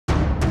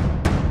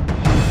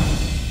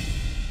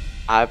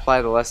I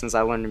apply the lessons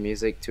I learned in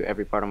music to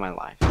every part of my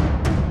life.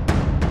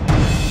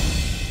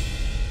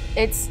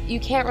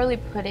 You can't really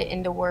put it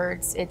into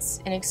words. It's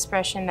an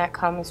expression that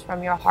comes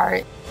from your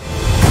heart.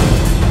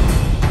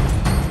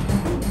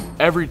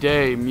 Every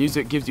day,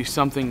 music gives you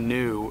something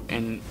new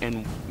and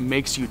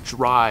makes you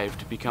drive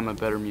to become a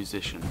better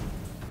musician.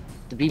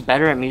 To be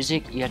better at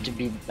music, you have to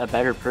be a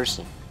better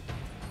person.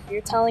 You're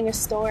telling a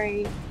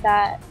story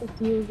that if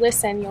you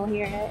listen, you'll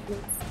hear it,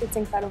 and it's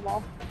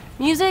incredible.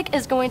 Music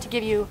is going to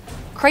give you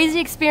crazy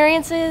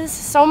experiences,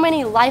 so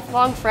many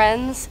lifelong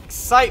friends.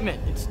 Excitement,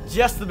 it's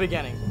just the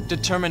beginning.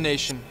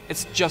 Determination,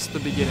 it's just the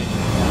beginning.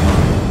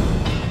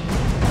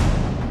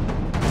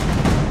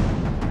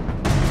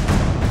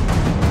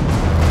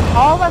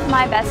 All of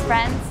my best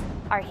friends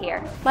are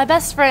here. My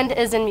best friend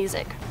is in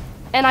music,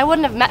 and I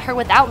wouldn't have met her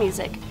without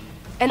music.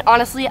 And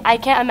honestly, I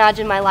can't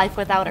imagine my life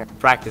without her.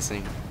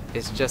 Practicing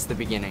is just the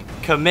beginning.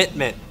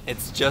 Commitment,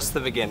 it's just the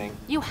beginning.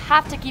 You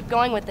have to keep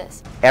going with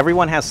this.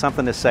 Everyone has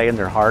something to say in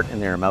their heart and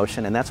their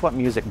emotion, and that's what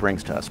music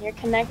brings to us. You're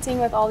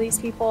connecting with all these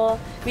people.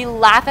 We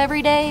laugh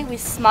every day, we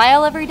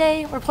smile every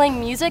day, we're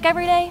playing music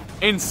every day.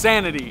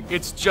 Insanity,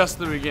 it's just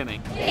the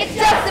beginning. It's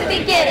just the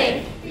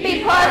beginning.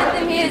 Be part of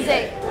the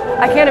music.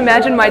 I can't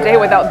imagine my day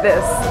without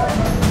this.